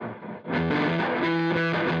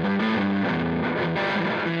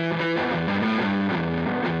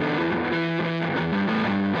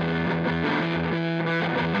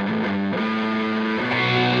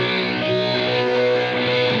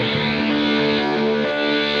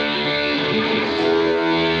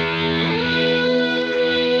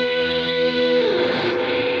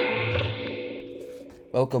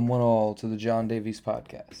Welcome one all to the John Davies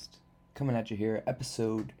Podcast. Coming at you here,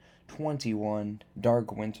 episode 21,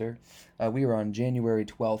 Dark Winter. We are on January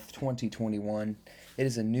 12th, 2021. It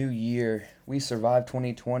is a new year. We survived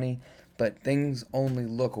 2020, but things only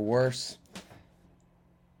look worse.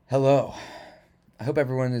 Hello. I hope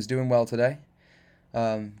everyone is doing well today.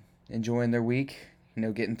 Enjoying their week,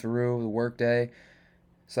 getting through the workday,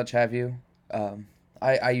 such have you.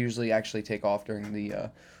 I usually actually take off during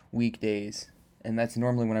the weekdays, and that's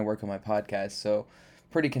normally when I work on my podcast, so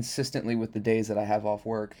pretty consistently with the days that I have off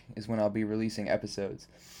work is when I'll be releasing episodes.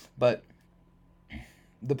 But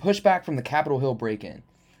the pushback from the Capitol Hill break-in,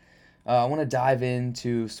 I want to dive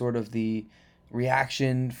into sort of the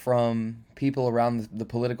reaction from people around the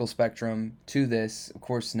political spectrum to this. Of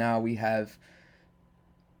course, now we have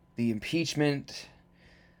the impeachment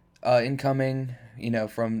incoming,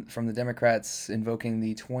 from the Democrats invoking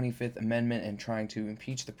the 25th Amendment and trying to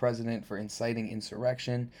impeach the president for inciting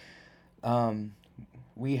insurrection.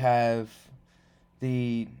 We have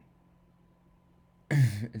the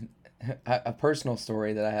a personal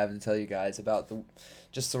story that I have to tell you guys about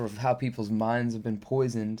just sort of how people's minds have been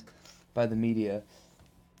poisoned by the media,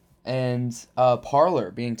 and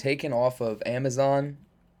Parler being taken off of Amazon,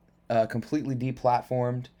 completely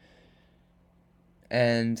deplatformed.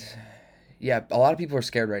 And yeah, a lot of people are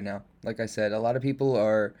scared right now. Like I said, a lot of people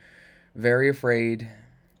are very afraid,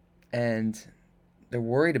 and they're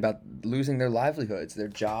worried about losing their livelihoods, their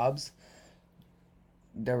jobs.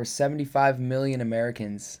 There were 75 million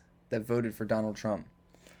Americans that voted for Donald Trump.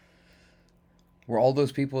 Were all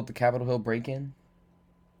those people at the Capitol Hill break-in?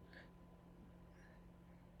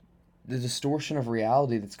 The distortion of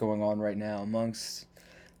reality that's going on right now amongst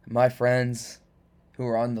my friends who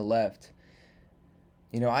are on the left.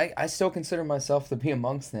 I still consider myself to be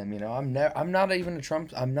amongst them. I'm not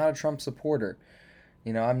a Trump supporter.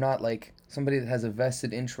 I'm not like somebody that has a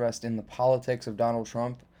vested interest in the politics of Donald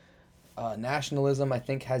Trump. Nationalism, I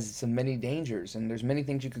think, has many dangers, and there's many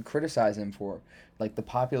things you could criticize him for, like the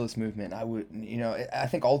populist movement. I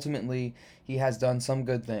think ultimately he has done some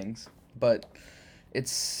good things, but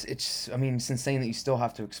it's insane that you still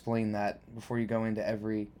have to explain that before you go into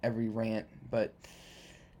every rant, but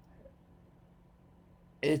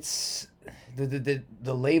it's the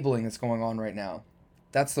labeling that's going on right now.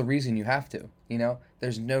 That's the reason you have to.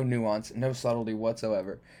 There's no nuance, no subtlety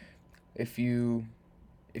whatsoever. If you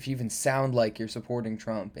even sound like you're supporting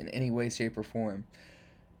Trump in any way, shape, or form,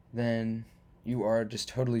 then you are just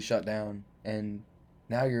totally shut down, and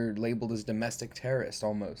now you're labeled as domestic terrorist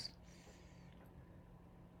almost.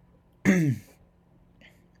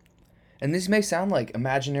 And this may sound like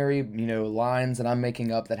imaginary, lines that I'm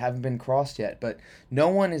making up that haven't been crossed yet, but no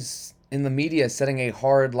one is in the media setting a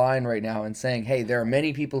hard line right now and saying, hey, there are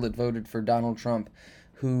many people that voted for Donald Trump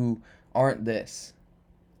who aren't this.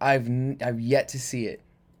 I've yet to see it.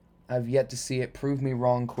 I've yet to see it. Prove me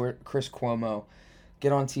wrong, Chris Cuomo.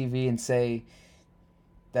 Get on TV and say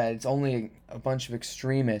that it's only a bunch of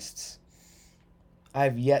extremists.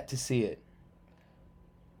 I've yet to see it.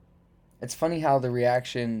 It's funny how the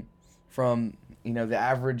reaction from the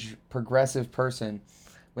average progressive person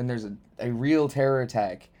when there's a real terror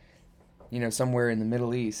attack somewhere in the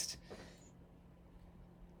Middle East,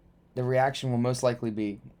 the reaction will most likely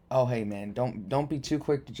be, oh hey man, don't be too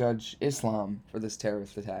quick to judge Islam for this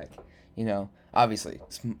terrorist attack. Obviously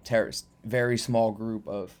terrorist, very small group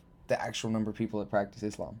of the actual number of people that practice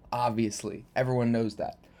Islam, obviously everyone knows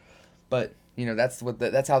that, but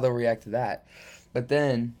that's how they'll react to that. But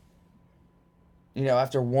then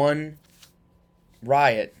after one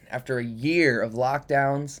riot, after a year of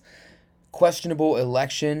lockdowns, questionable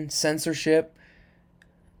election, censorship,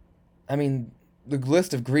 the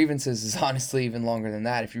list of grievances is honestly even longer than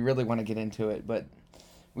that if you really want to get into it. But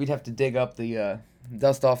we'd have to dig up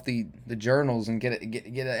dust off the journals and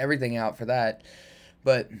get everything out for that.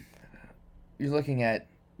 But you're looking at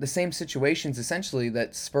the same situations essentially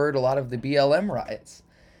that spurred a lot of the BLM riots.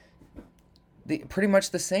 Pretty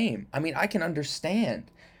much the same. I can understand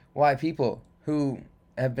why people who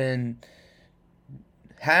have been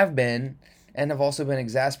and have also been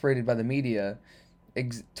exasperated by the media,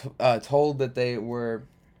 told that they were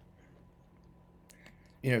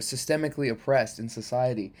systemically oppressed in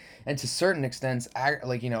society, and to certain extents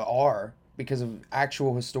are, because of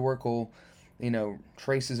actual historical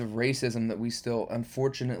traces of racism that we still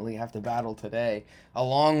unfortunately have to battle today,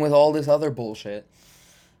 along with all this other bullshit.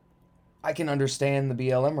 I can understand the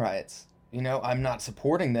BLM riots. I'm not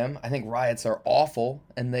supporting them. I think riots are awful,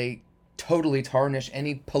 and they totally tarnish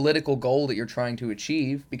any political goal that you're trying to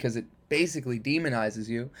achieve, because it basically demonizes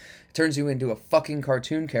you. It turns you into a fucking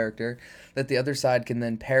cartoon character that the other side can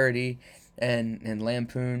then parody and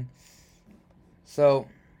lampoon. So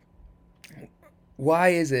why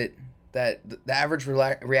is it that the average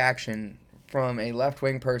reaction from a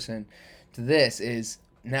left-wing person to this is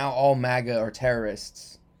now all MAGA are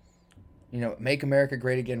terrorists? Make America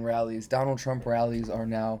Great Again rallies, Donald Trump rallies are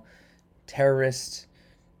now terrorist,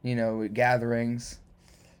 gatherings.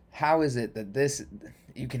 How is it that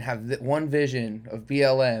you can have one vision of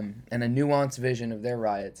BLM and a nuanced vision of their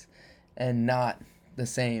riots and not the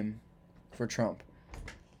same for Trump?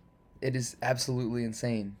 It is absolutely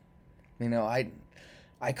insane. I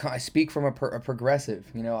speak from a progressive.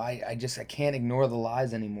 I can't ignore the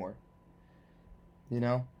lies anymore.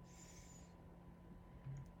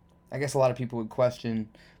 I guess a lot of people would question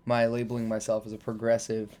my labeling myself as a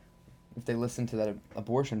progressive if they listened to that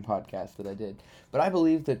abortion podcast that I did. But I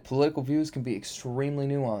believe that political views can be extremely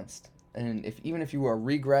nuanced. And even if you are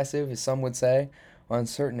regressive, as some would say, on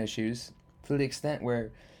certain issues, to the extent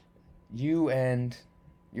where you and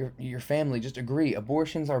your family just agree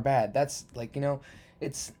abortions are bad. That's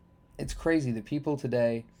it's crazy that people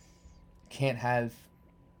today can't have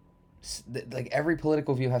every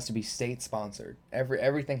political view has to be state sponsored.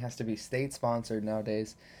 Everything has to be state sponsored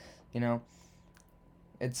nowadays.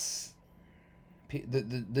 It's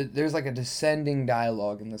there's like a descending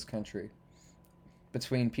dialogue in this country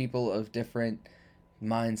between people of different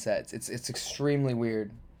mindsets. It's extremely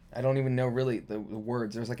weird. I don't even know really the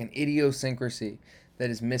words. There's like an idiosyncrasy that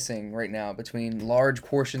is missing right now between large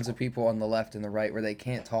portions of people on the left and the right where they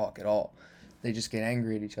can't talk at all. They just get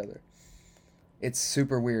angry at each other. It's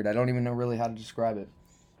super weird. I don't even know really how to describe it.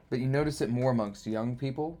 But you notice it more amongst young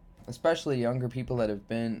people, especially younger people that have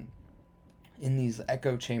been in these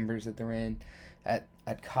echo chambers that they're in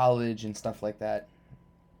at college and stuff like that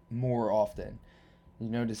more often. You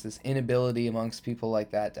notice this inability amongst people like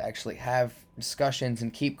that to actually have discussions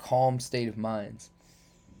and keep calm state of minds.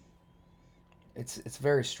 It's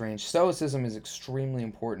very strange. Stoicism is extremely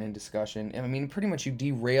important in discussion. I mean, pretty much you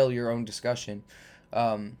derail your own discussion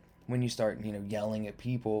when you start, yelling at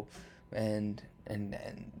people and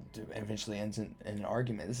eventually ends in an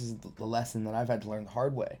argument. This is the lesson that I've had to learn the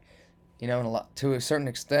hard way. And to a certain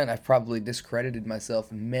extent, I've probably discredited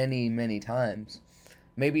myself many, many times.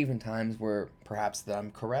 Maybe even times where perhaps that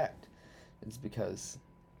I'm correct. It's because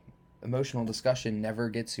emotional discussion never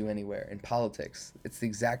gets you anywhere in politics. It's the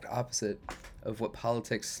exact opposite of what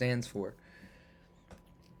politics stands for.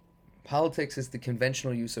 Politics is the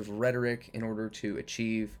conventional use of rhetoric in order to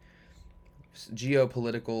achieve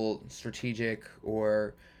geopolitical, strategic,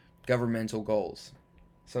 or governmental goals.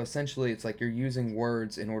 So essentially, it's like you're using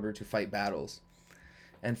words in order to fight battles.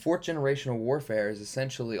 And fourth generational warfare is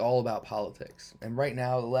essentially all about politics. And right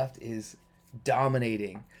now, the left is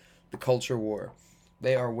dominating the culture war.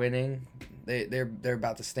 They are winning. They're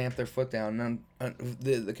about to stamp their foot down. And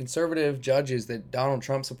the conservative judges that Donald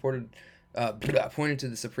Trump appointed to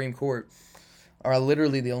the Supreme Court are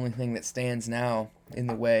literally the only thing that stands now in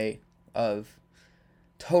the way of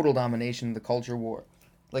total domination of the culture war.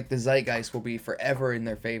 Like the zeitgeist will be forever in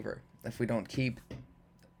their favor if we don't keep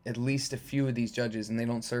at least a few of these judges and they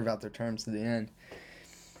don't serve out their terms to the end.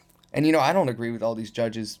 And I don't agree with all these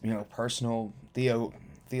judges, personal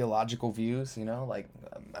theological views.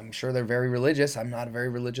 I'm sure they're very religious. I'm not a very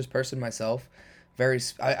religious person myself.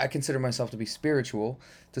 I consider myself to be spiritual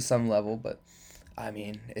to some level, but I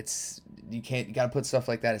mean, you got to put stuff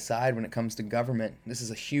like that aside when it comes to government. This is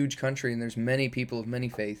a huge country and there's many people of many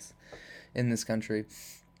faiths in this country.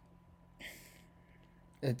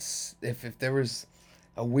 It's if there was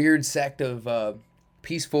a weird sect of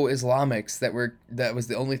peaceful Islamics that was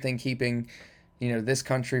the only thing keeping this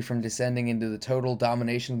country from descending into the total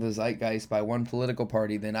domination of the zeitgeist by one political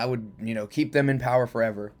party, then I would keep them in power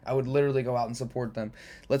forever. I would literally go out and support them.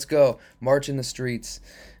 Let's go march in the streets.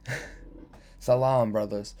 Salam,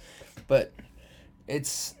 brothers. But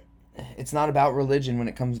it's not about religion when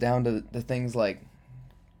it comes down to the things like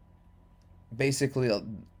basically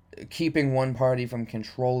keeping one party from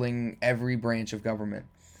controlling every branch of government.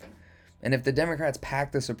 And if the Democrats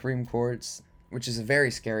pack the Supreme Courts, which is a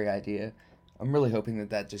very scary idea, I'm really hoping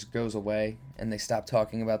that just goes away and they stop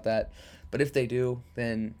talking about that. But if they do,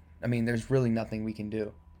 then, there's really nothing we can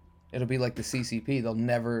do. It'll be like the CCP. They'll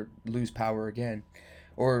never lose power again.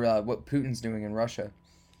 Or what Putin's doing in Russia.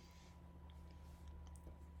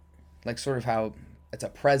 Like sort of how it's a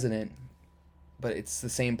president, but it's the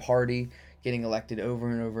same party getting elected over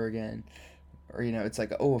and over again. Or, it's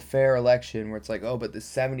like, a fair election where it's like, but the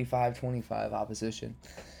 75-25 opposition.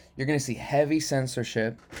 You're going to see heavy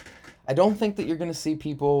censorship. I don't think that you're going to see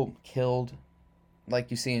people killed like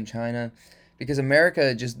you see in China because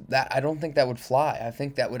America I don't think that would fly. I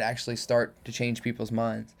think that would actually start to change people's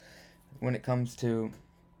minds. when it comes to,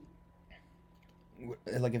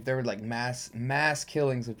 like, if there were like mass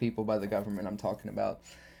killings of people by the government, I'm talking about,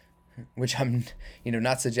 which I'm,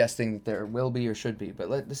 not suggesting that there will be or should be, but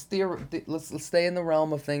let's stay in the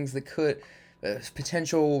realm of things that could,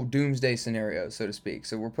 potential doomsday scenarios, so to speak.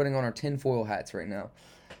 So we're putting on our tinfoil hats right now.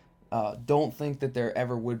 Don't think that there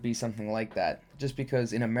ever would be something like that, just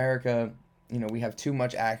because in America, we have too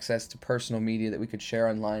much access to personal media that we could share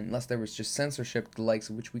online, unless there was just censorship, the likes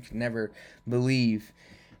of which we could never believe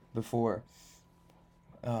before.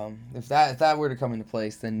 If that were to come into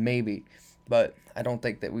place, then maybe, but I don't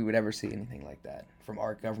think that we would ever see anything like that from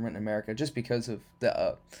our government in America, just because of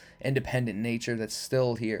the independent nature that's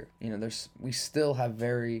still here. We still have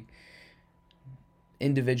very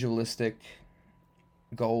individualistic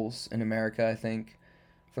goals in America, I think,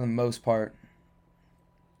 for the most part,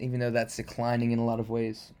 even though that's declining in a lot of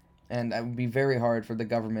ways. And it would be very hard for the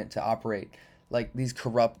government to operate like these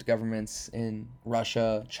corrupt governments in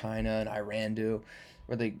Russia, China, and Iran do,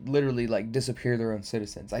 where they literally like disappear their own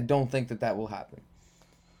citizens. I don't think that will happen.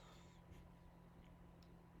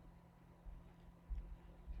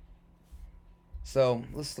 So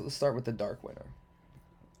let's start with the Dark Winter.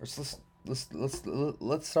 Or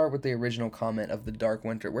let's start with the original comment of the Dark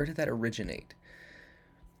Winter. Where did that originate?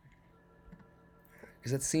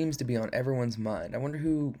 Because that seems to be on everyone's mind. I wonder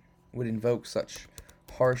who would invoke such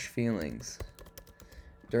harsh feelings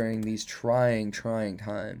during these trying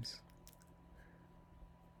times.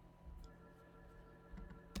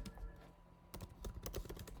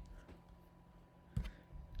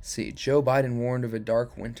 See, Joe Biden warned of a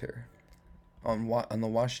dark winter on the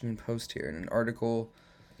Washington Post here in an article.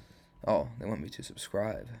 Oh, they want me to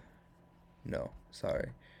subscribe. No, sorry.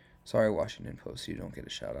 Sorry, Washington Post, you don't get a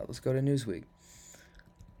shout out. Let's go to Newsweek.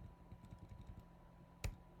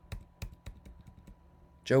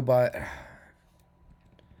 Joe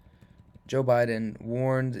Biden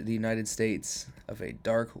warned the United States of a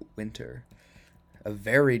dark winter, a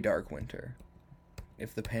very dark winter,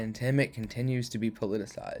 if the pandemic continues to be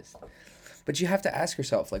politicized. But you have to ask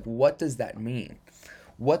yourself, like, what does that mean?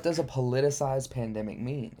 What does a politicized pandemic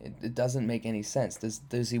mean? It doesn't make any sense.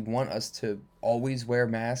 Does he want us to always wear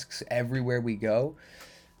masks everywhere we go?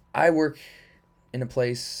 I work in a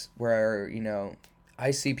place where, I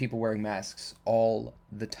see people wearing masks all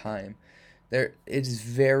the time. It is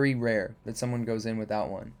very rare that someone goes in without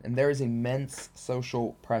one. And there is immense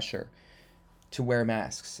social pressure to wear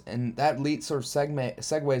masks. And that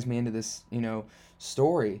segues me into this,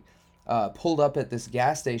 story. Pulled up at this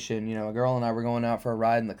gas station, a girl and I were going out for a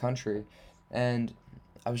ride in the country. And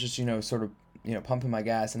I was just, sort of, pumping my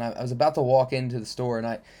gas. And I was about to walk into the store. And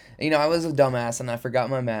I was a dumbass and I forgot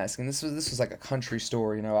my mask. And this was like a country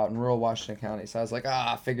store, out in rural Washington County. So I was like,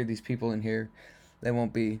 I figured these people in here, they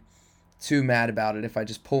won't be too mad about it if I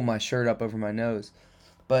just pull my shirt up over my nose.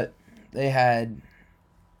 But they had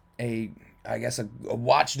a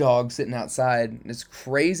watchdog sitting outside. This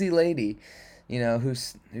crazy lady, who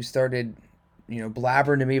started,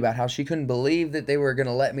 blabbering to me about how she couldn't believe that they were going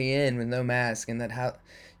to let me in with no mask, and that how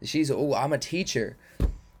I'm a teacher.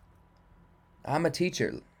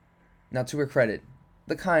 Now, to her credit,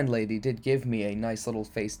 the kind lady did give me a nice little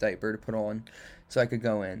face diaper to put on so I could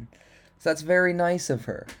go in. So that's very nice of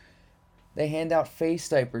her. They hand out face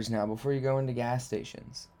diapers now before you go into gas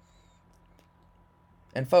stations.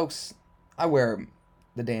 And folks, I wear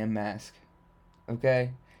the damn mask.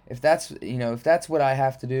 Okay? If that's what I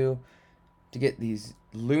have to do to get these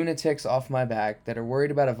lunatics off my back that are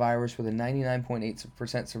worried about a virus with a 99.8%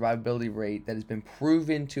 survivability rate that has been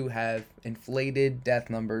proven to have inflated death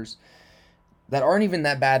numbers that aren't even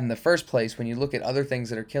that bad in the first place when you look at other things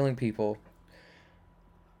that are killing people.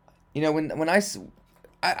 When I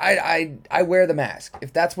wear the mask.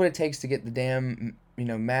 If that's what it takes to get the damn,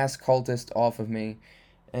 mask cultist off of me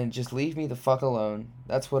and just leave me the fuck alone,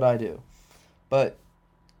 that's what I do. But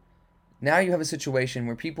now you have a situation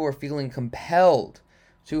where people are feeling compelled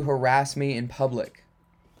to harass me in public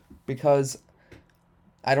because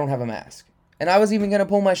I don't have a mask. And I was even going to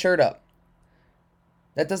pull my shirt up.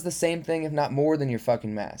 That does the same thing, if not more, than your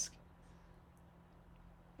fucking mask.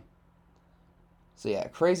 So yeah,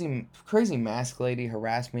 crazy mask lady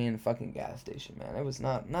harassed me in a fucking gas station, man. It was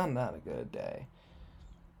not a good day.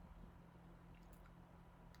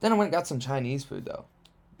 Then I went and got some Chinese food, though,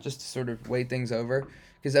 just to sort of weigh things over.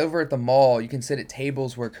 Because over at the mall, you can sit at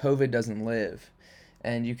tables where COVID doesn't live.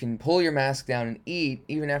 And you can pull your mask down and eat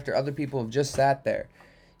even after other people have just sat there.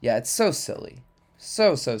 Yeah, it's so silly.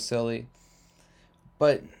 So silly.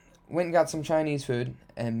 But went and got some Chinese food,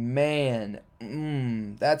 and man,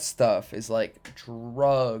 that stuff is like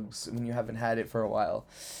drugs when you haven't had it for a while.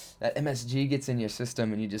 That MSG gets in your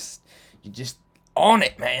system, and you just own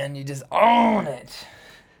it, man. You just own it.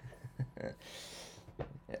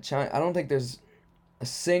 China, I don't think there's a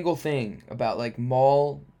single thing about like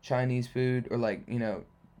mall Chinese food or like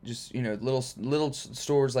just little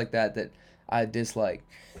stores like that I dislike.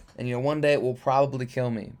 And one day it will probably kill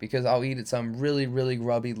me because I'll eat at some really really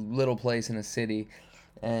grubby little place in a city,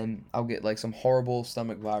 and I'll get like some horrible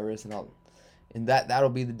stomach virus, and that'll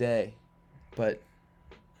be the day. But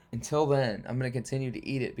until then, I'm gonna continue to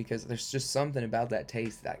eat it because there's just something about that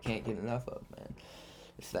taste that I can't get enough of, man.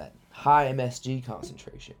 It's that high MSG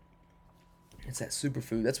concentration. It's that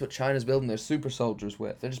superfood. That's what China's building their super soldiers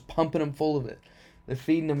with. They're just pumping them full of it. They're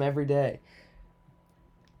feeding them every day.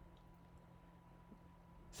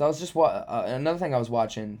 So I was just another thing I was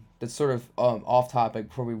watching that's sort of off topic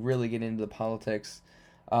before we really get into the politics,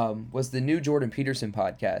 was the new Jordan Peterson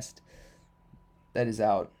podcast that is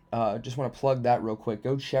out. Just want to plug that real quick.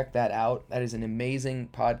 Go check that out. That is an amazing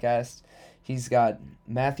podcast. He's got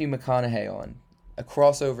Matthew McConaughey on, a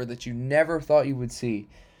crossover that you never thought you would see,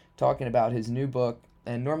 talking about his new book.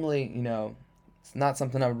 And normally, it's not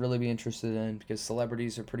something I would really be interested in because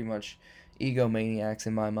celebrities are pretty much egomaniacs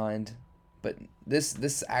in my mind. But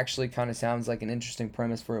this actually kind of sounds like an interesting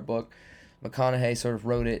premise for a book. McConaughey sort of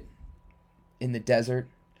wrote it in the desert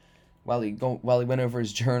while he went over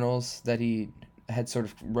his journals that he had sort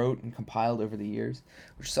of wrote and compiled over the years.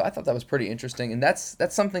 So I thought that was pretty interesting, and that's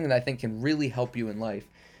something that I think can really help you in life,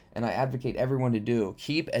 and I advocate everyone to do.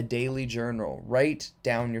 Keep a daily journal. Write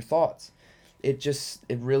down your thoughts. It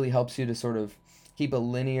really helps you to sort of keep a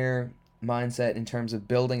linear mindset in terms of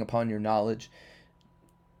building upon your knowledge,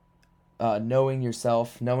 knowing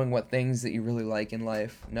yourself, knowing what things that you really like in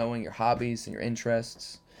life, knowing your hobbies and your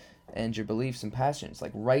interests and your beliefs and passions.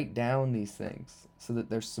 Like, write down these things so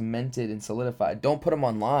that they're cemented and solidified. Don't put them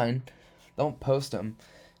online. Don't post them.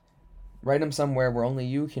 Write them somewhere where only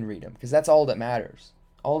you can read them, because that's all that matters.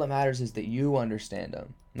 All that matters is that you understand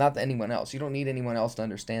them, not that anyone else. You don't need anyone else to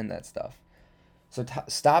understand that stuff. So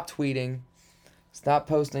stop tweeting. Stop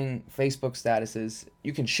posting Facebook statuses.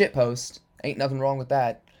 You can shitpost. Ain't nothing wrong with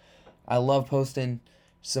that. I love posting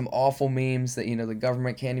some awful memes that, the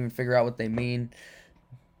government can't even figure out what they mean.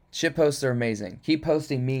 Shitposts are amazing. Keep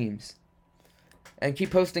posting memes. And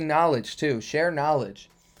keep posting knowledge, too. Share knowledge.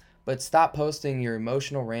 But stop posting your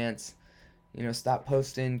emotional rants. Stop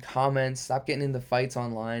posting comments. Stop getting into fights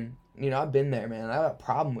online. I've been there, man. I have a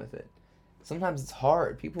problem with it. Sometimes it's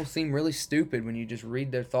hard. People seem really stupid when you just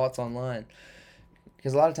read their thoughts online.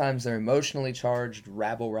 Because a lot of times they're emotionally charged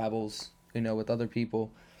rabbles, with other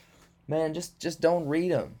people. Man, just don't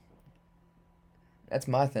read them. That's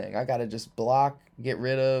my thing. I gotta just block, get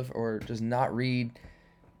rid of, or just not read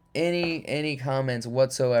any comments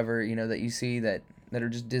whatsoever, that you see that are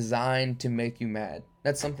just designed to make you mad.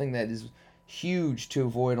 That's something that is huge to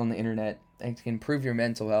avoid on the internet and can improve your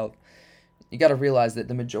mental health. You got to realize that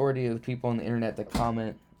the majority of the people on the internet that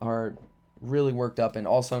comment are really worked up and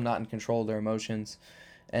also not in control of their emotions,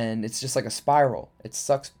 and it's just like a spiral. It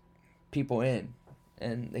sucks people in,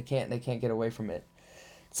 and they can't get away from it.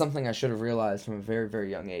 It's something I should have realized from a very, very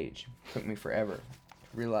young age. It took me forever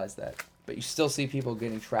to realize that. But you still see people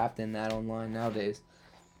getting trapped in that online nowadays.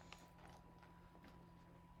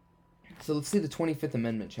 So let's see the 25th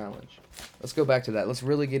Amendment challenge. Let's go back to that. Let's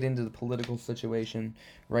really get into the political situation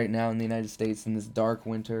right now in the United States in this dark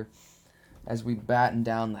winter as we batten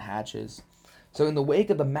down the hatches. So in the wake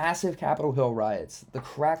of the massive Capitol Hill riots, the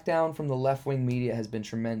crackdown from the left-wing media has been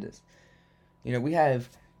tremendous. We have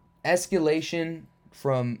escalation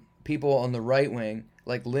from people on the right wing,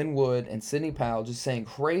 like Lynn Wood and Sidney Powell, just saying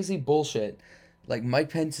crazy bullshit, like Mike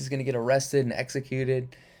Pence is going to get arrested and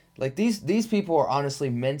executed. Like, these people are honestly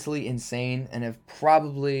mentally insane and have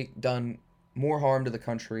probably done more harm to the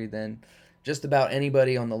country than just about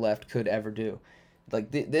anybody on the left could ever do.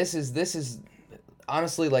 Like, this is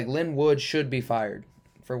honestly, like, Lynn Wood should be fired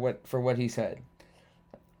for what he said.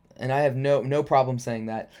 And I have no problem saying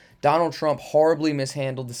that. Donald Trump horribly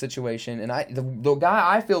mishandled the situation, and the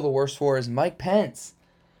guy I feel the worst for is Mike Pence.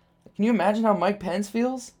 Can you imagine how Mike Pence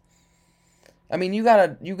feels? I mean, you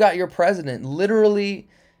got your president literally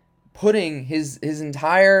putting his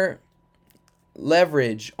entire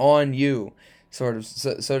leverage on you, sort of,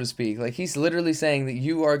 so to speak. Like, he's literally saying that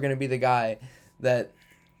you are going to be the guy that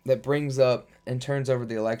brings up and turns over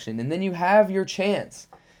the election. And then you have your chance.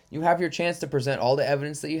 You have your chance to present all the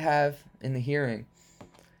evidence that you have in the hearing,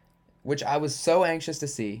 which I was so anxious to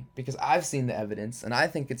see because I've seen the evidence and I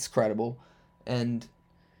think it's credible. And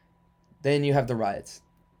then you have the riots.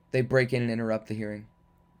 They break in and interrupt the hearing.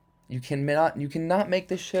 You cannot make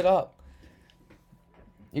this shit up.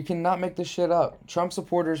 You cannot make this shit up. Trump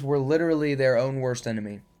supporters were literally their own worst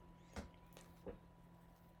enemy.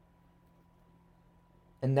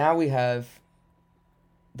 And now we have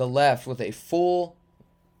the left with a full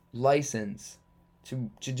license to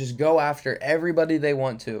just go after everybody they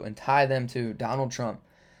want to and tie them to Donald Trump.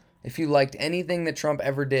 If you liked anything that Trump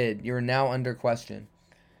ever did, you're now under question.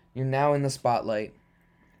 You're now in the spotlight.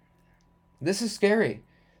 This is scary.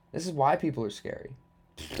 This is why people are scary.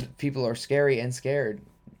 People are scary and scared.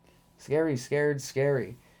 Scary, scared,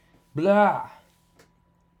 scary. Blah.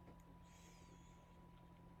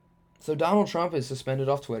 So Donald Trump is suspended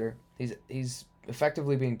off Twitter. He's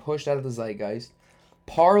effectively being pushed out of the zeitgeist.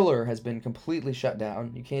 Parler has been completely shut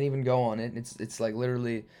down. You can't even go on it. It's like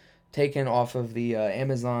literally taken off of the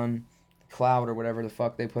Amazon cloud or whatever the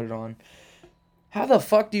fuck they put it on. How the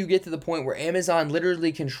fuck do you get to the point where Amazon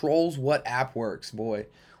literally controls what app works, boy?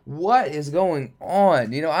 What is going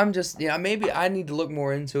on? I'm just, maybe I need to look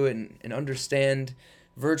more into it and understand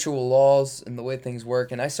virtual laws and the way things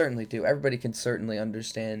work, and I certainly do. Everybody can certainly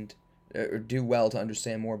understand or do well to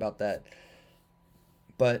understand more about that.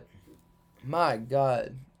 But, my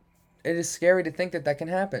God, it is scary to think that that can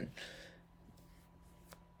happen.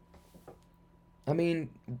 I mean,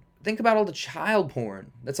 think about all the child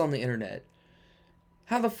porn that's on the internet.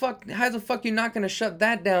 How the fuck you're not gonna shut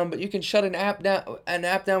that down, but you can shut an app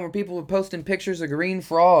down where people are posting pictures of green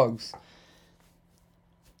frogs,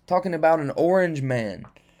 talking about an orange man.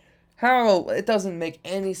 How? It doesn't make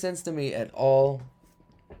any sense to me at all.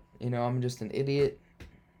 I'm just an idiot,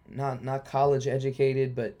 not college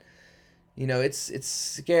educated, but it's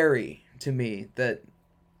scary to me that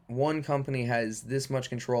one company has this much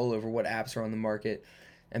control over what apps are on the market,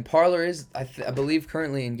 and Parler is, I believe,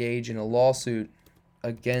 currently engaged in a lawsuit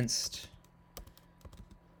against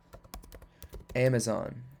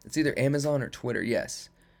Amazon. It's either Amazon or Twitter, yes.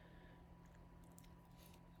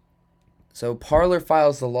 So Parler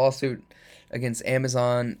files the lawsuit against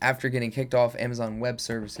Amazon after getting kicked off Amazon Web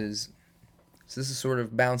Services. So this is sort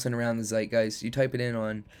of bouncing around the zeitgeist. You type it in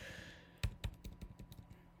on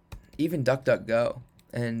even DuckDuckGo,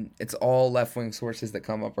 and it's all left-wing sources that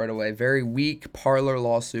come up right away. Very weak Parler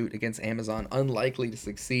lawsuit against Amazon, unlikely to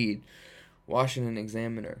succeed. Washington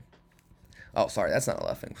Examiner. Oh, sorry, that's not a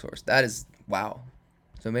left-wing source. That is, wow.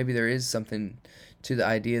 So maybe there is something to the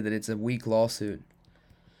idea that it's a weak lawsuit.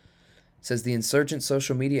 It says the Insurgent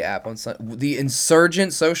social media app on the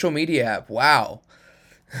Insurgent social media app. Wow.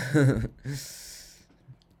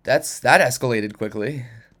 that escalated quickly.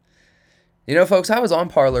 Folks, I was on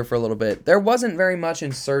Parler for a little bit. There wasn't very much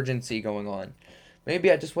insurgency going on.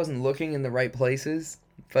 Maybe I just wasn't looking in the right places,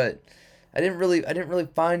 but I didn't really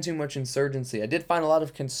find too much insurgency. I did find a lot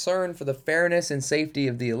of concern for the fairness and safety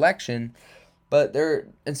of the election, but their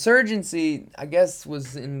insurgency, I guess,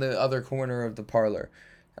 was in the other corner of the Parler.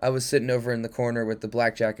 I was sitting over in the corner with the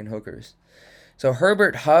blackjack and hookers. So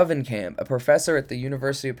Herbert Hovenkamp, a professor at the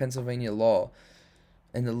University of Pennsylvania Law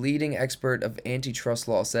and the leading expert of antitrust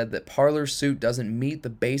law, said that Parler's suit doesn't meet the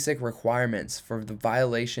basic requirements for the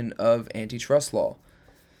violation of antitrust law.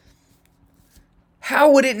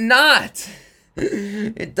 How would it not?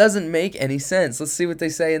 It doesn't make any sense. Let's see what they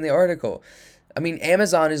say in the article. I mean,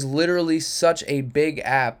 Amazon is literally such a big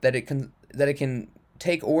app that it can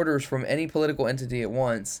take orders from any political entity at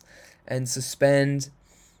once and suspend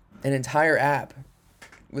an entire app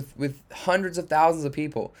with hundreds of thousands of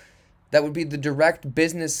people. That would be the direct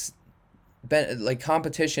business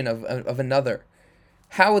competition of another.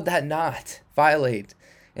 How would that not violate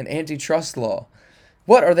an antitrust law?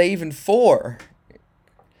 What are they even for?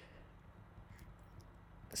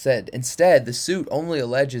 Said, instead, the suit only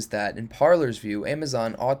alleges that, in Parler's view,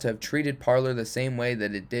 Amazon ought to have treated Parler the same way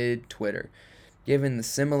that it did Twitter, given the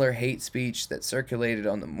similar hate speech that circulated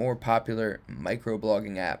on the more popular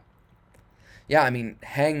microblogging app. Yeah, I mean,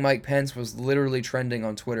 Hang Mike Pence was literally trending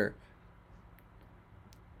on Twitter.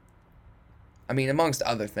 I mean, amongst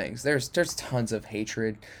other things, there's tons of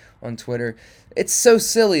hatred on Twitter. It's so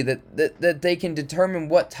silly that they can determine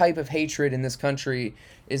what type of hatred in this country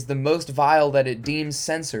is the most vile that it deems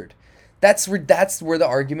censored. That's where the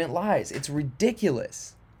argument lies. It's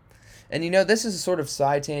ridiculous. And this is a sort of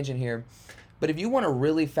side tangent here, but if you want a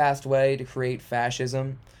really fast way to create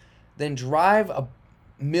fascism, then drive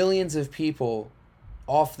millions of people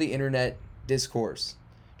off the internet discourse.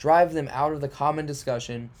 Drive them out of the common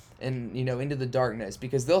discussion and into the darkness,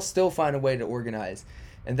 because they'll still find a way to organize.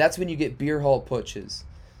 And that's when you get beer hall putsches.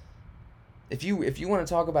 If you want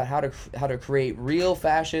to talk about how to create real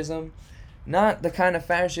fascism, not the kind of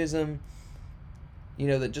fascism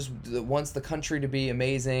that wants the country to be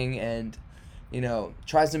amazing and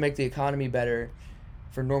tries to make the economy better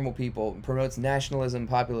for normal people, promotes nationalism,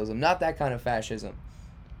 populism, not that kind of fascism.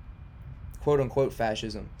 Quote unquote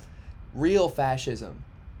fascism. Real fascism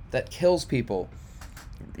that kills people,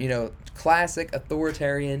 classic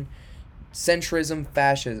authoritarian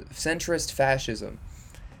centrist fascism,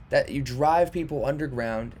 that you drive people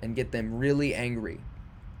underground and get them really angry.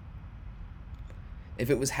 If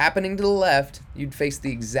it was happening to the left, you'd face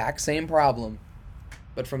the exact same problem,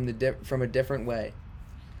 but from a different way.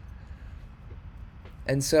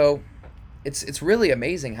 And so, it's really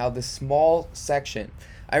amazing how this small section,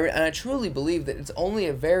 and I truly believe that it's only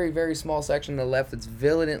a very, very small section of the left that's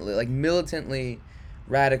militantly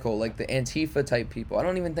radical, like the Antifa type people. I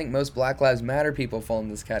don't even think most Black Lives Matter people fall in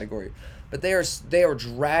this category, but they are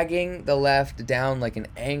dragging the left down like an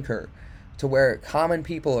anchor, to where common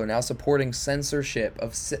people are now supporting censorship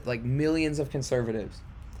of like millions of conservatives,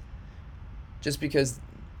 just because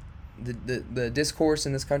the discourse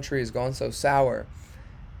in this country has gone so sour,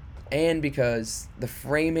 and because the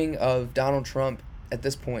framing of Donald Trump at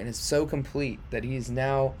this point is so complete that he is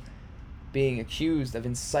now being accused of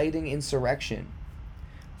inciting insurrection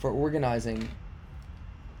for organizing.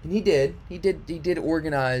 And he did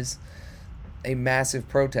organize a massive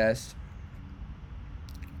protest,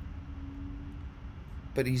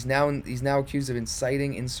 but he's now accused of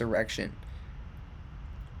inciting insurrection.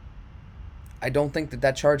 I don't think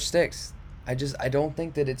that charge sticks. I don't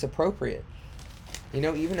think that it's appropriate.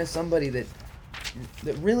 Even as somebody that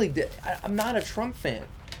really did, I'm not a Trump fan.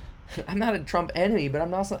 I'm not a Trump enemy, but I'm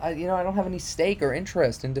not. I don't have any stake or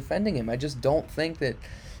interest in defending him. I just don't think that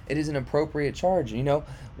it is an appropriate charge.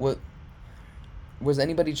 What was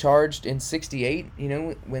anybody charged in '68?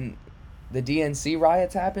 When the DNC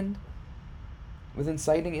riots happened, with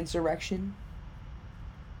inciting insurrection.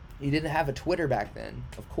 You didn't have a Twitter back then,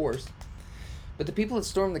 of course, but the people that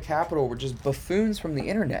stormed the Capitol were just buffoons from the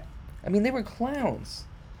internet. I mean, they were clowns,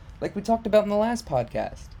 like we talked about in the last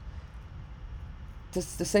podcast. To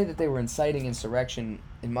say that they were inciting insurrection,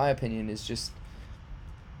 in my opinion, is just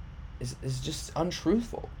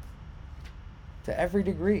untruthful to every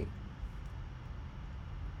degree.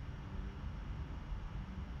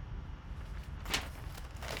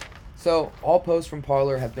 So, all posts from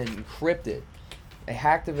Parler have been encrypted. A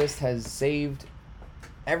hacktivist has saved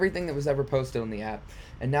everything that was ever posted on the app,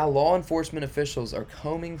 and now law enforcement officials are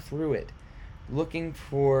combing through it, looking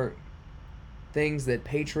for things that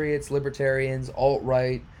patriots, libertarians,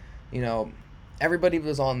 alt-right, everybody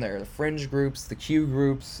was on there. The fringe groups, the Q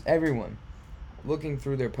groups, everyone looking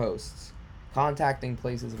through their posts, contacting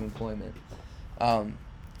places of employment,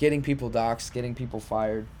 getting people doxxed, getting people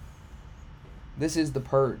fired. This is the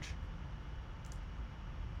purge.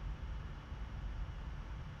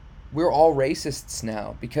 We're all racists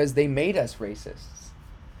now because they made us racists.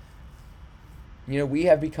 We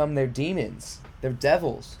have become their demons, their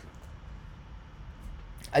devils.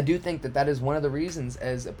 I do think that is one of the reasons,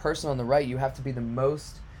 as a person on the right, you have to be the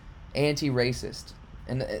most anti-racist.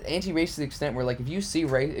 And anti-racist to the extent where, like, if you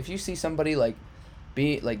see somebody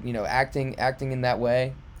acting in that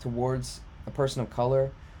way towards a person of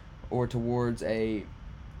color, or towards a,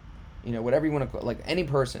 whatever you want to call, like, any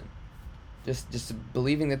person, just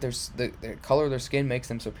believing that the color of their skin makes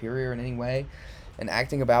them superior in any way, and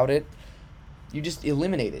acting about it, you just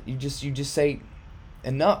eliminate it. You just say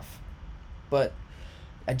enough. But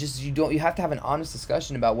you have to have an honest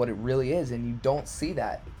discussion about what it really is, and you don't see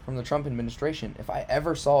that from the Trump administration. If I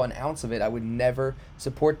ever saw an ounce of it, I would never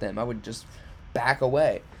support them. I would just back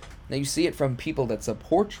away. Now you see it from people that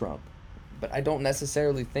support Trump, but I don't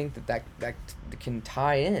necessarily think that can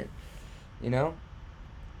tie in,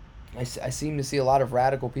 I seem to see a lot of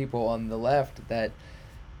radical people on the left that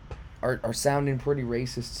are sounding pretty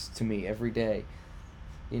racist to me every day.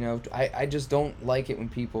 I just don't like it when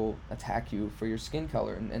people attack you for your skin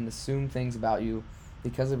color and assume things about you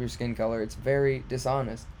because of your skin color. It's very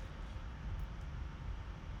dishonest.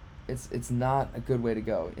 It's not a good way to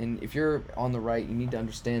go. And if you're on the right, you need to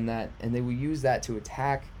understand that, and they will use that to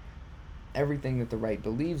attack everything that the right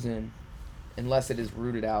believes in, unless it is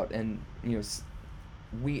rooted out, and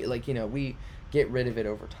we get rid of it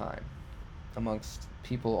over time amongst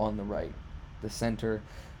people on the right, the center,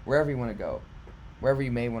 wherever you want to go, wherever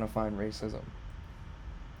you may want to find racism.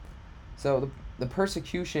 So the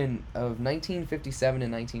persecution of 1957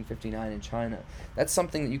 and 1959 in China, that's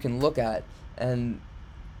something that you can look at and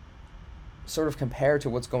sort of compare to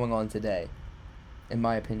what's going on today, in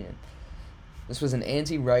my opinion. This was an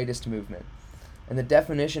anti-rightist movement, and the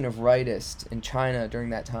definition of rightist in China during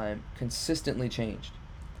that time consistently changed.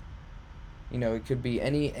 It could be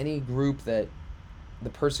any group that the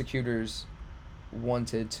persecutors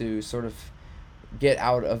wanted to sort of get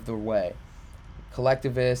out of the way.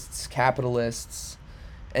 Collectivists, capitalists,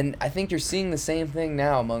 and I think you're seeing the same thing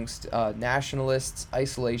now amongst nationalists,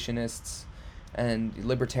 isolationists, and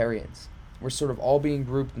libertarians. We're sort of all being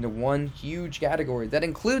grouped into one huge category that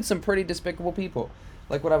includes some pretty despicable people,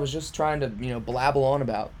 like what I was just trying to, blabble on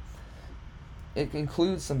about. It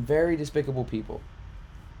includes some very despicable people.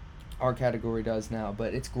 Our category does now,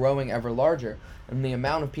 but it's growing ever larger. And the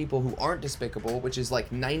amount of people who aren't despicable, which is like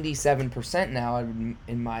 97% now,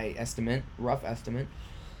 in my estimate, rough estimate,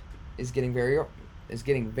 is getting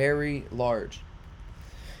very large.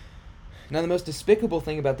 Now, the most despicable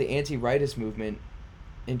thing about the anti-rightist movement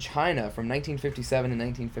in China from 1957 to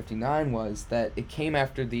 1959 was that it came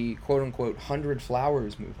after the quote-unquote 100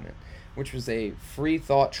 Flowers movement, which was a free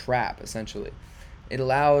thought trap, essentially. It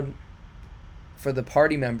allowed for the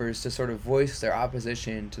party members to sort of voice their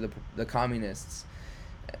opposition to the communists.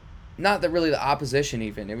 Not that really the opposition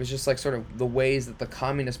even, it was just like sort of the ways that the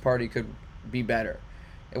Communist Party could be better.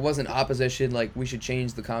 It wasn't opposition like we should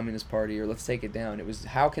change the Communist Party or let's take it down. It was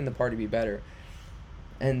how can the party be better?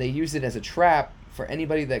 And they used it as a trap for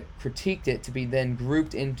anybody that critiqued it to be then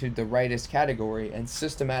grouped into the rightist category and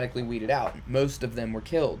systematically weeded out. Most of them were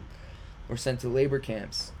killed or sent to labor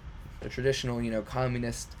camps, the traditional,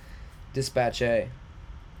 communist dispatch A.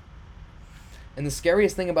 And the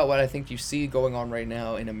scariest thing about what I think you see going on right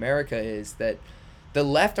now in America is that the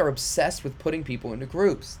left are obsessed with putting people into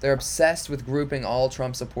groups. They're obsessed with grouping all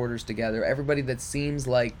Trump supporters together. Everybody that seems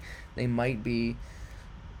like they might be.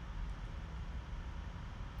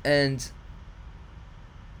 And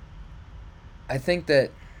I think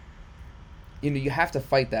that, you have to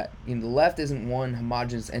fight that. The left isn't one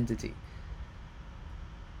homogenous entity.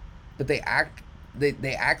 But they act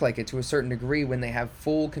like it to a certain degree when they have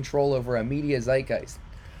full control over a media zeitgeist.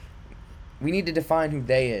 We need to define who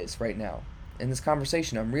they is right now. In this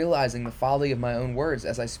conversation, I'm realizing the folly of my own words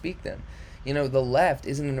as I speak them. The left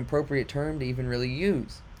isn't an appropriate term to even really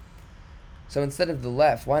use. So instead of the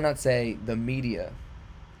left, why not say the media?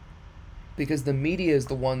 Because the media is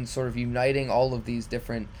the one sort of uniting all of these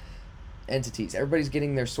different entities. Everybody's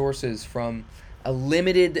getting their sources from a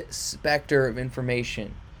limited specter of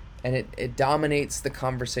information. And it dominates the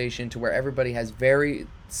conversation to where everybody has very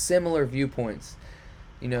similar viewpoints.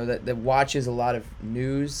 That watches a lot of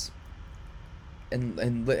news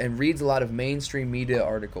and reads a lot of mainstream media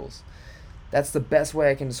articles. That's the best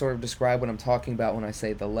way I can sort of describe what I'm talking about when I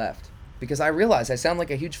say the left. Because I realize I sound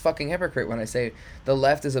like a huge fucking hypocrite when I say the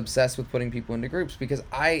left is obsessed with putting people into groups. Because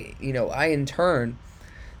I in turn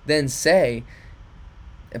then say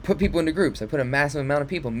and put people into groups. I put a massive amount of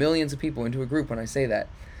people, millions of people into a group when I say that.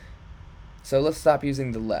 So let's stop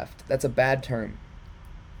using the left. That's a bad term.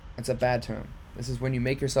 It's a bad term. This is when you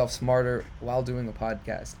make yourself smarter while doing a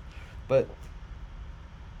podcast. But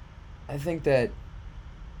I think that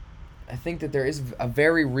there is a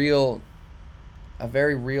very real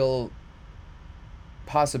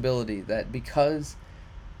possibility that because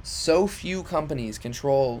so few companies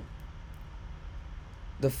control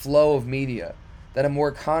the flow of media, that a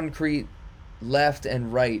more concrete left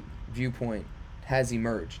and right viewpoint has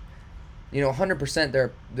emerged.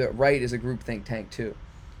 100% the right is a group think tank too.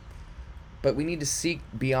 But we need to seek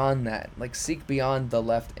beyond that. Seek beyond the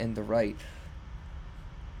left and the right.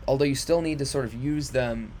 Although you still need to sort of use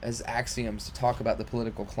them as axioms to talk about the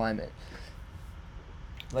political climate.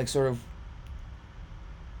 Sort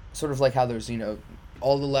of like how there's,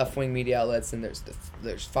 all the left-wing media outlets and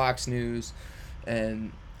there's Fox News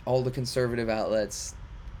and all the conservative outlets,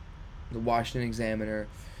 the Washington Examiner.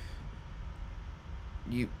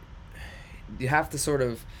 You have to sort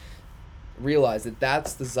of realize that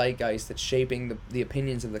that's the zeitgeist that's shaping the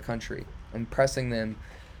opinions of the country and pressing them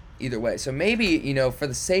either way. So maybe, for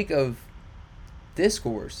the sake of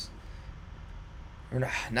discourse, or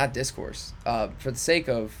not discourse, for the sake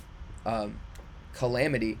of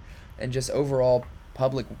calamity and just overall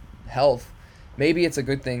public health, maybe it's a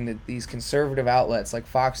good thing that these conservative outlets like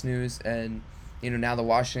Fox News and, now the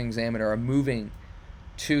Washington Examiner are moving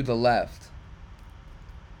to the left.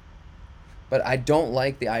 But I don't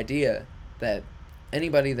like the idea that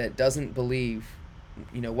anybody that doesn't believe,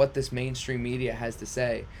 what this mainstream media has to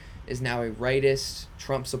say is now a rightist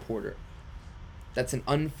Trump supporter. That's an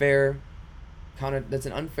unfair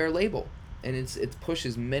label, and it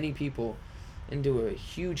pushes many people into a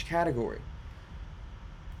huge category.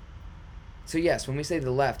 So yes, when we say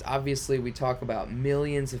the left, obviously we talk about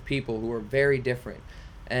millions of people who are very different,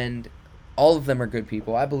 and all of them are good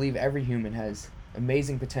people. I believe every human has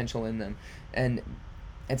amazing potential in them, and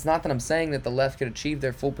it's not that I'm saying that the left could achieve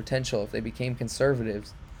their full potential if they became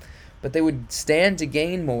conservatives, but they would stand to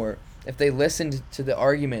gain more if they listened to the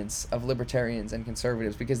arguments of libertarians and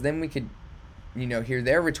conservatives, because then we could hear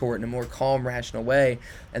their retort in a more calm, rational way,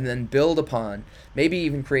 and then build upon, maybe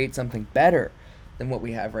even create something better than what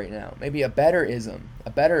we have right now. Maybe a better ism,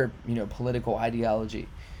 a better, political ideology.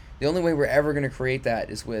 The only way we're ever going to create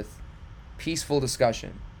that is with peaceful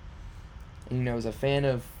discussion. And, as a fan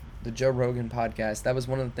of the Joe Rogan podcast, that was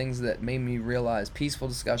one of the things that made me realize peaceful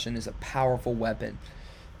discussion is a powerful weapon.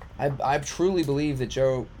 I truly believe that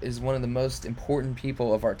Joe is one of the most important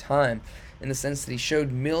people of our time, in the sense that he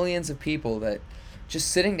showed millions of people that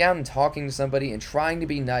just sitting down and talking to somebody and trying to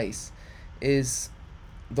be nice is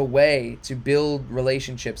the way to build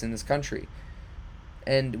relationships in this country.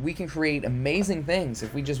 And we can create amazing things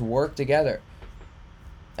if we just work together.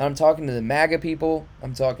 And I'm talking to the MAGA people.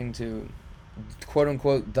 I'm talking to, quote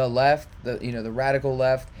unquote, the left, the radical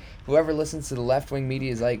left, whoever listens to the left-wing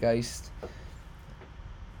media zeitgeist.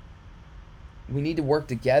 We need to work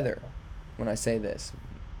together when I say this.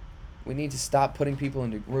 We need to stop putting people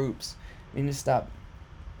into groups. We need to stop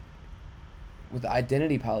with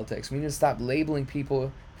identity politics. We need to stop labeling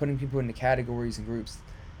people, putting people into categories and groups.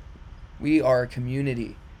 We are a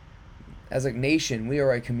community. As a nation, we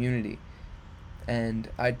are a community. And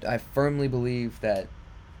I firmly believe that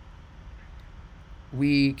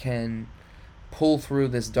we can pull through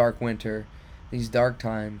this dark winter, these dark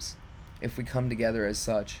times, if we come together as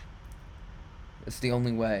such. It's the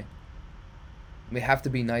only way. We have to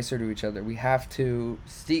be nicer to each other. We have to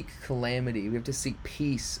seek calamity. We have to seek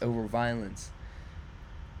peace over violence.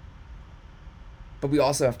 But we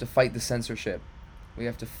also have to fight the censorship. We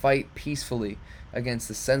have to fight peacefully against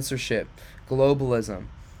the censorship, globalism,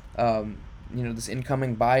 this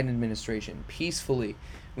incoming Biden administration. Peacefully.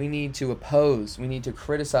 We need to oppose. We need to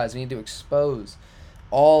criticize. We need to expose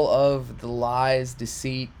all of the lies,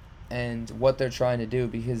 deceit, and what they're trying to do,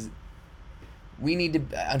 because we need to,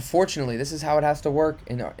 unfortunately, this is how it has to work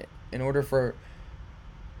in order for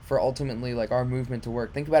ultimately our movement to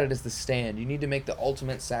work. Think about it as the stand. You need to make the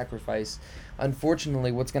ultimate sacrifice.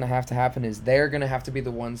 Unfortunately, what's going to happen is they're going to have to be the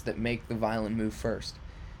ones that make the violent move first.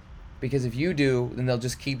 Because if you do, then they'll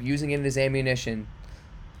just keep using it as ammunition.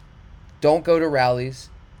 Don't go to rallies.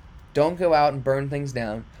 Don't go out and burn things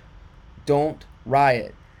down. Don't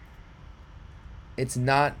riot. It's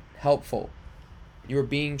not helpful. You're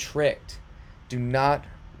being tricked. Do not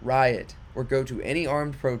riot or go to any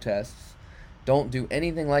armed protests. Don't do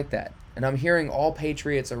anything like that. And I'm hearing all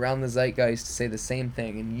patriots around the zeitgeist say the same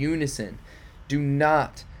thing in unison. Do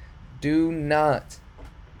not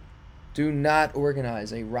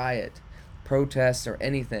organize a riot, protest, or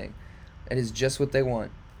anything. It is just what they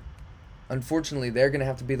want. Unfortunately, they're going to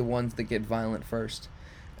have to be the ones that get violent first.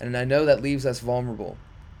 And I know that leaves us vulnerable.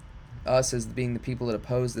 Us as being the people that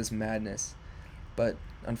oppose this madness. But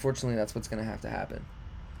unfortunately, that's what's going to have to happen.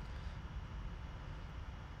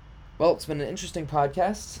 Well, it's been an interesting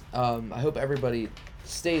podcast. I hope everybody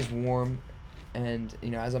stays warm, and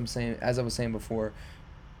as I was saying before,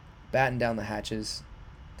 batten down the hatches.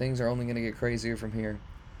 Things are only going to get crazier from here.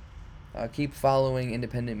 Keep following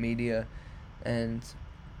independent media, and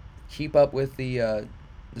keep up with the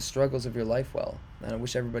struggles of your life well. And I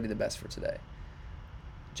wish everybody the best for today.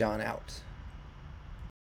 John out.